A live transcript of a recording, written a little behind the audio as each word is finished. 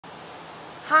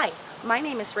Hi, my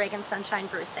name is Regan Sunshine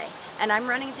Brussé, and I'm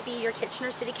running to be your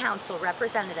Kitchener City Council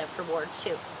representative for Ward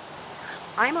 2.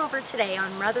 I'm over today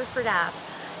on Rutherford Ave.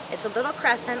 It's a little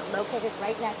crescent located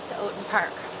right next to Oaten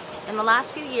Park. In the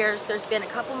last few years, there's been a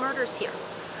couple murders here.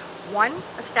 One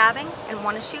a stabbing and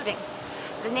one a shooting.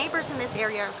 The neighbors in this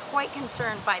area are quite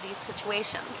concerned by these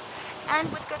situations, and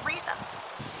with good reason.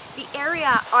 The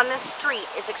area on this street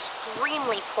is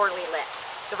extremely poorly lit.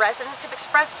 The residents have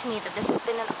expressed to me that this has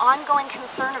been an ongoing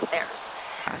concern of theirs.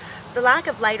 The lack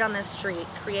of light on this street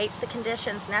creates the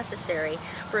conditions necessary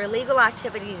for illegal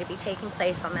activity to be taking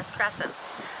place on this crescent.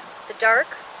 The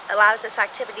dark allows this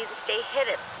activity to stay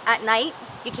hidden. At night,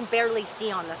 you can barely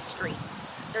see on this street.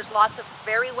 There's lots of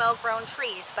very well-grown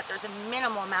trees, but there's a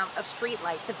minimal amount of street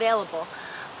lights available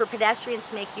for pedestrians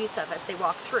to make use of as they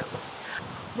walk through.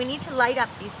 We need to light up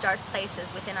these dark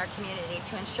places within our community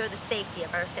to ensure the safety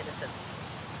of our citizens.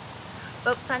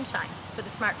 Vote Sunshine for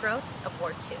the smart growth of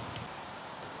Ward 2.